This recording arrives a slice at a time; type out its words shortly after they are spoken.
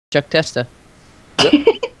Chuck Testa. Yep.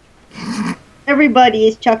 Everybody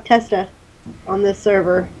is Chuck Testa on this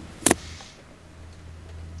server.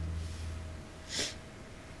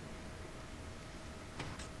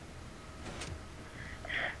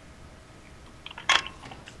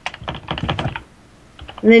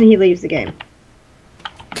 And then he leaves the game.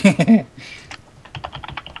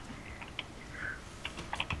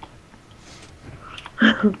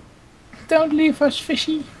 Don't leave us,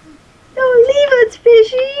 fishy. Don't leave us,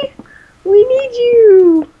 fishy. We need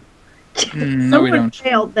you. No, we don't.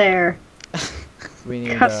 Failed there. We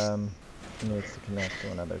need needs to connect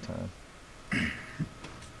to another time.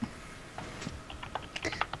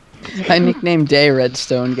 I nicknamed Day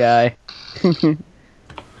Redstone Guy.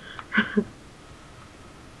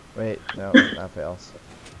 Wait, no, that fails.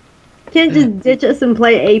 Can't just ditch us and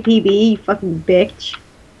play APB, you fucking bitch.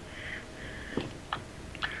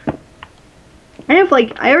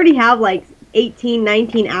 I already have like 18,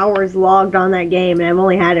 19 hours logged on that game, and I've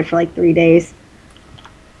only had it for like 3 days.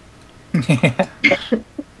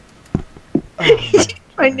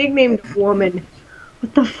 I nicknamed Woman.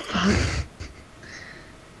 What the fuck?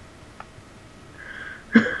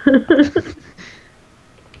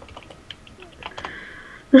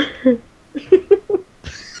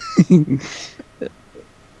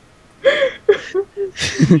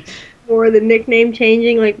 Or the nickname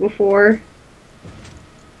changing like before.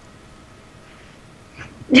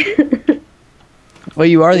 Well,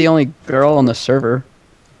 you are the only girl on the server.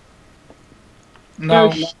 No,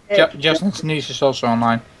 Oh, Justin's niece is also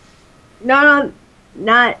online. Not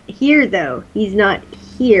here though. He's not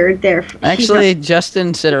here. There. Actually,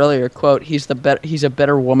 Justin said earlier, "quote He's a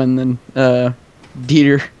better woman than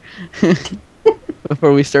Dieter."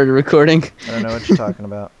 Before we started recording. I don't know what you're talking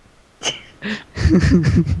about.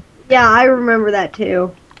 Yeah, I remember that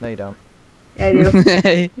too. No, you don't. Yeah, I do.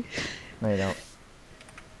 No, you don't.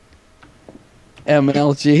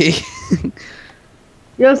 MLG.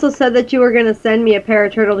 You also said that you were going to send me a pair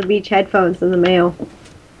of Turtle to Beach headphones in the mail.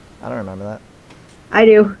 I don't remember that. I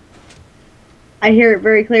do. I hear it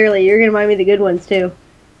very clearly. You're going to buy me the good ones too.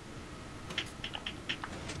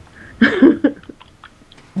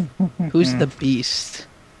 Who's the beast?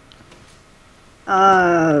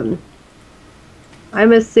 I'm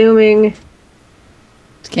assuming... It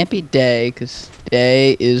can't be Day, because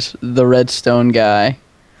Day is the redstone guy.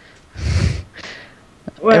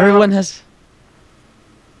 Well, Everyone has...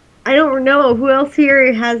 I don't know who else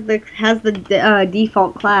here has the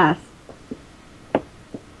default class.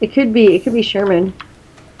 It could be Sherman.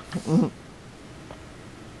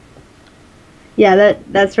 Yeah,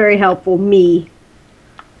 that's very helpful. Me.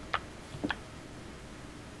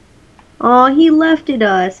 Aw, he left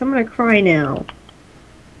us. I'm gonna cry now.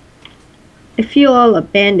 I feel all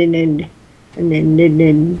abandoned. And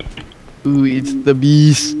Ooh, it's the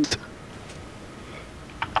beast.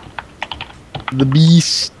 The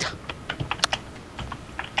beast.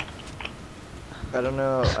 I don't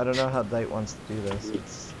know how Dite wants to do this.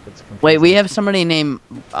 It's confusing. Wait, we have somebody named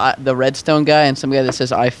the redstone guy and some guy that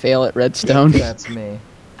says I fail at redstone. That's me.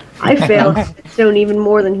 I fail at Redstone even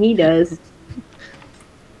more than he does.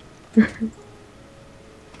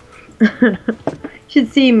 Should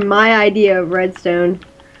see my idea of redstone.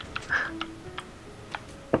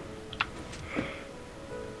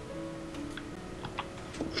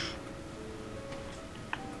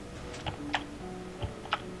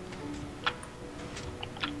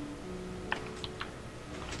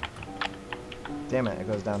 Damn it, it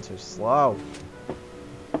goes down too slow.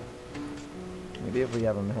 Maybe if we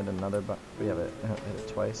have him hit another, but we have it hit it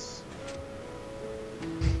twice.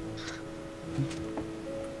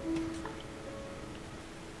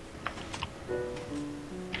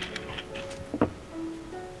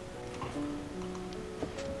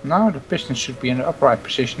 Now the piston should be in the upright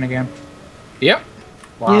position again. Yep.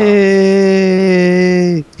 Wow.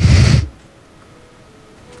 Yay!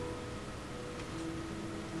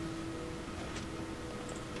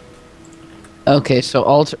 Okay, so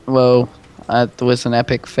whoa, that was an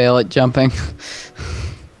epic fail at jumping.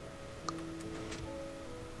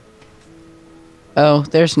 Oh,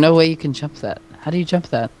 there's no way you can jump that. How do you jump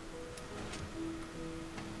that?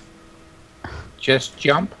 Just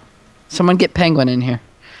jump. Someone get Penguin in here.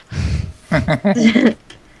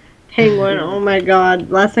 Penguin, oh my god.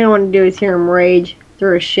 Last thing I want to do is hear him rage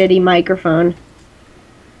through a shitty microphone.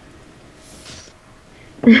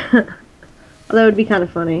 Although it would be kind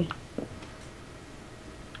of funny.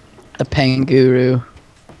 The Panguru.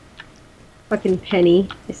 Fucking penny,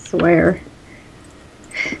 I swear.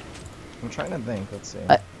 I'm trying to think. Let's see.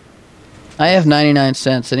 I have 99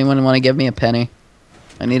 cents. Anyone want to give me a penny?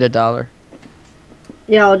 I need $1.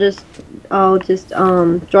 Yeah, I'll just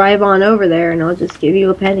drive on over there and I'll just give you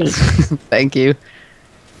a penny. Thank you.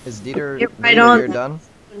 Is Dieter, Get right Dieter, on you're that. done?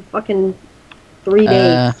 In fucking 3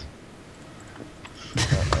 days. I He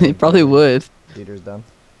think probably would. Dieter's done.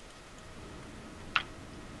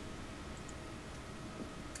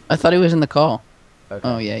 I thought he was in the call. Okay.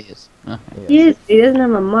 Oh yeah, he is. He is. He doesn't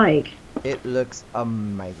have a mic. It looks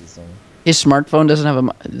amazing. His smartphone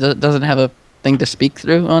doesn't have a thing to speak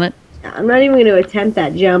through on it. I'm not even going to attempt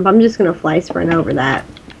that jump. I'm just going to fly sprint over that.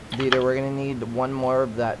 Dieter, we're gonna need one more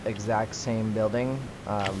of that exact same building,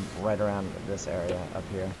 right around this area up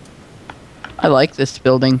here. I like this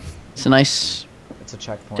building. It's a nice It's a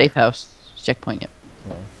checkpoint. safe house. Checkpoint. Yep.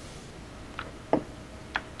 Yeah.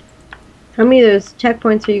 How many of those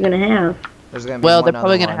checkpoints are you going to have? There's gonna be Well, one they're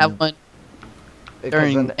probably other gonna have one because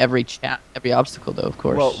during then- every obstacle, though, of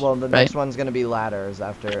course. Well, the right? next one's gonna be ladders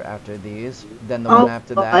after these. Then the Oh, one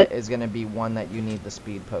after that is gonna be one that you need the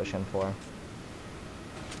speed potion for.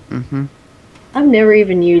 Mm-hmm. I've never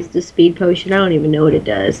even used the speed potion. I don't even know what it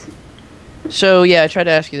does. So yeah, I tried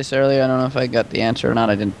to ask you this earlier. I don't know if I got the answer or not.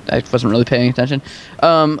 I wasn't really paying attention.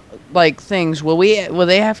 Like things. Will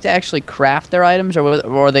they have to actually craft their items, or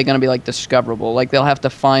are they going to be like discoverable? Like they'll have to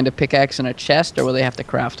find a pickaxe in a chest, or will they have to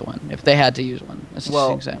craft one if they had to use one? That's just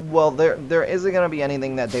an example. Well, there isn't gonna be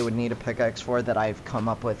anything that they would need a pickaxe for that I've come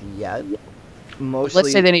up with yet. Mostly,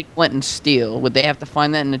 Let's say they need flint and steel. Would they have to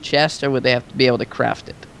find that in a chest, or would they have to be able to craft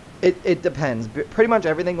it? It depends. Pretty much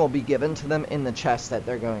everything will be given to them in the chest that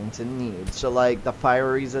they're going to need. So like the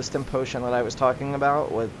fire resistant potion that I was talking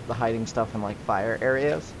about with the hiding stuff in like fire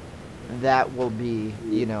areas, that will be,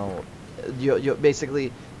 you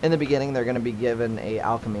basically in the beginning they're going to be given a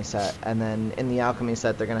alchemy set, and then in the alchemy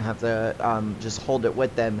set they're going to have to just hold it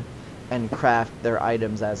with them and craft their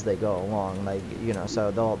items as they go along. Like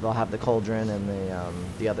so they'll have the cauldron and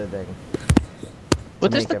the other thing.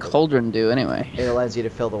 What does the cauldron do anyway? It allows you to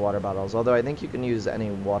fill the water bottles, although I think you can use any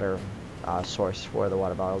water source for the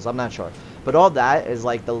water bottles. I'm not sure. But all that is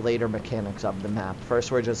like the later mechanics of the map.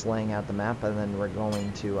 First we're just laying out the map, and then we're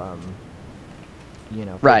going to,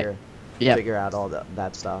 figure out all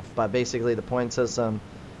that stuff. But basically the point system,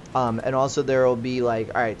 and also there will be like,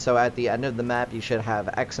 alright, so at the end of the map you should have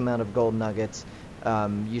X amount of gold nuggets.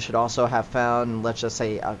 You should also have found, let's just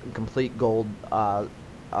say, a complete gold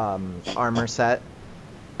armor set.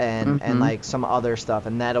 And like some other stuff,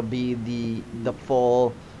 and that'll be the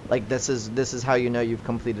full, like this is how you know you've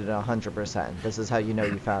completed it 100%. This is how you know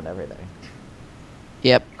you found everything.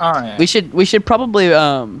 Yep. Oh, yeah. We should probably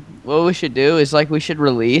what we should do is like we should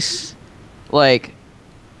release like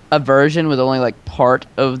a version with only like part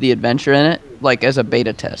of the adventure in it, like as a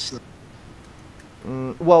beta test.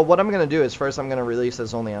 Well, what I'm gonna do is first I'm gonna release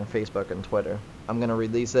this only on Facebook and Twitter. I'm gonna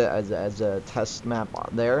release it as a test map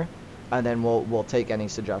there. And then we'll take any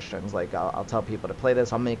suggestions. Like I'll tell people to play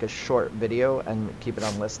this. I'll make a short video and keep it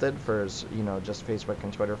unlisted for just Facebook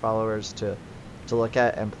and Twitter followers to look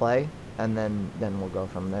at and play, and then we'll go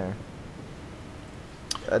from there.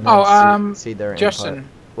 And then see their Justin,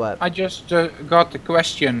 input. What? I just got the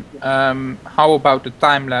question. How about the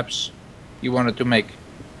time lapse you wanted to make?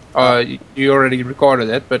 You already recorded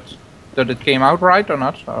it, but did it came out right or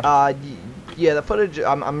not? Or? Yeah, the footage,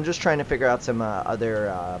 I'm just trying to figure out some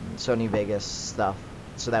other Sony Vegas stuff,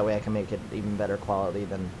 so that way I can make it even better quality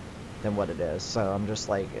than what it is. So I'm just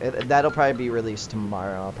like, that'll probably be released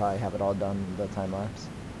tomorrow. I'll probably have it all done, the time-lapse.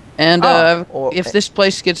 And if this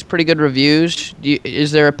place gets pretty good reviews,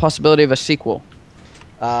 is there a possibility of a sequel?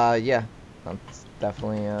 Yeah, that's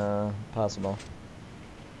definitely possible.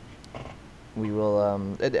 We will,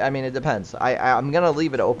 I mean, it depends. I'm going to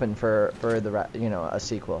leave it open for a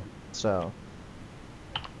sequel, so...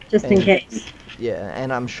 Just in case. Yeah,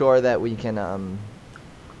 and I'm sure that we can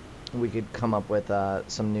we could come up with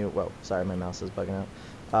some new. Whoa, sorry, my mouse is bugging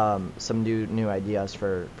out. Some new ideas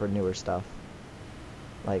for newer stuff,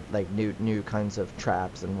 like new kinds of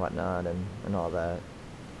traps and whatnot and all that.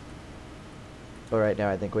 But right now,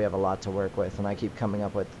 I think we have a lot to work with, and I keep coming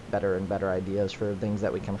up with better and better ideas for things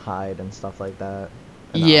that we can hide and stuff like that.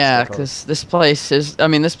 Yeah, because this place has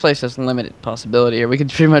limited possibility here. We can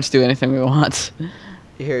pretty much do anything we want.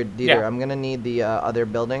 Here, Dieter, Yeah. I'm gonna need the other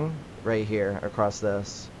building right here across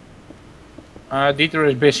this. Dieter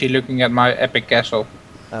is busy looking at my epic castle.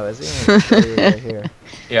 Oh, is he? Right here.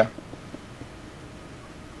 Yeah.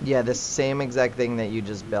 Yeah, the same exact thing that you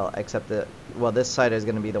just built, except that, well, this side is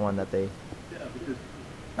gonna be the one that they...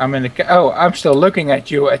 I'm in the. I'm still looking at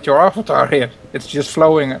you at your avatar here. It's just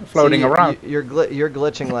floating See, around. You're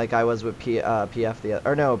glitching like I was with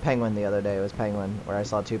Penguin the other day. It was Penguin where I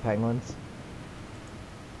saw two penguins.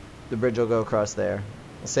 The bridge will go across there.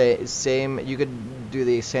 Same. You could do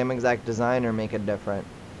the same exact design or make it different.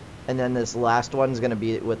 And then this last one's gonna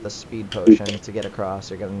be with the speed potion to get across.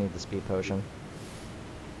 You're gonna need the speed potion.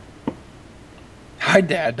 Hi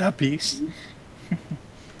there, duppies.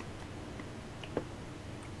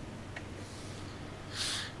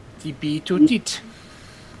 TP to tit.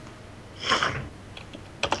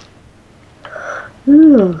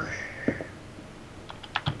 Ooh.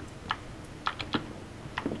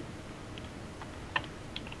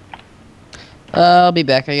 I'll be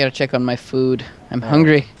back. I gotta check on my food. I'm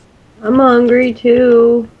hungry. I'm hungry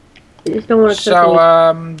too. I just don't want to cook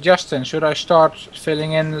So, Justin, should I start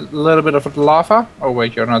filling in a little bit of the lava? Oh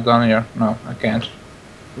wait, you're not done here. No, I can't.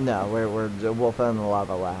 No, we'll fill in the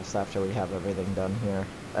lava last after we have everything done here.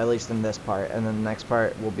 At least in this part, and then the next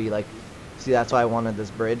part will be like, see, that's why I wanted this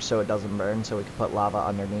bridge so it doesn't burn, so we can put lava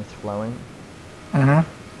underneath flowing,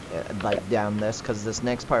 like down this, because this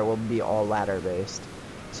next part will be all ladder based.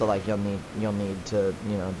 So like you'll need to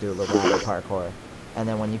do the ladder parkour, and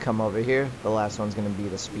then when you come over here, the last one's gonna be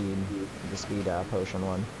the speed potion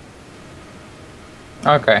one.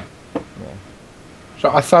 Okay. Yeah.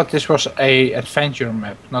 So I thought this was a adventure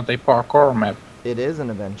map, not a parkour map. It is an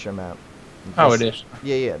adventure map. Oh, it is.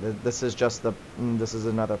 Yeah. This is just this is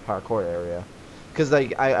another parkour area, because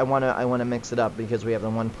like I wanna mix it up, because we have the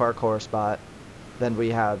one parkour spot, then we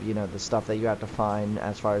have the stuff that you have to find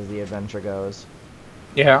as far as the adventure goes.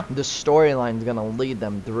 Yeah. The storyline's gonna lead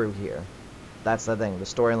them through here. That's the thing. The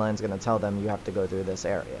storyline's gonna tell them you have to go through this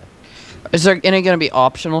area. Is there any gonna be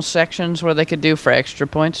optional sections where they could do for extra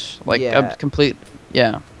points? Like Yeah. a complete.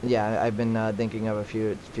 Yeah. Yeah, I've been thinking of a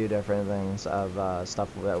few different things of stuff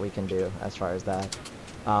that we can do as far as that.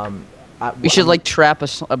 We should like trap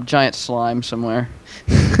a giant slime somewhere.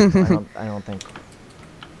 I don't think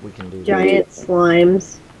we can do giant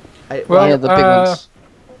slimes. that. Well, Yeah, the big ones.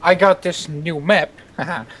 I got this new map.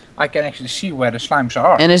 I can actually see where the slimes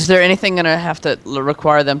are. And is there anything gonna have to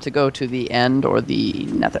require them to go to the end or the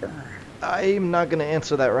nether? I'm not gonna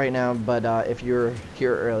answer that right now, but if you were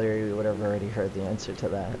here earlier, you would have already heard the answer to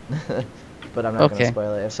that. But I'm not gonna Okay.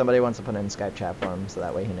 spoil it. If somebody wants to put it in Skype chat for him, so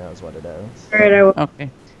that way he knows what it is. Alright, I will. Okay.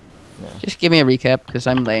 Yeah. Just give me a recap, because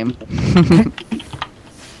I'm lame.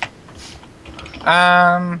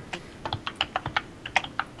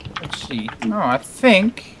 Let's see. No, I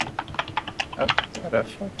think. Oh, what the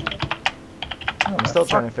fuck? I'm still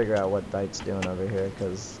trying to figure out what Dyke's doing over here,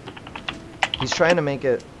 because he's trying to make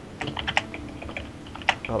it.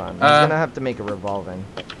 Hold on, he's gonna have to make it revolving.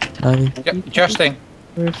 Justin.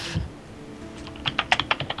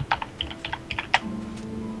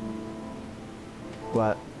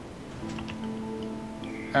 What?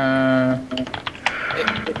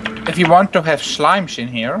 If you want to have slimes in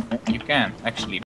here, you can actually.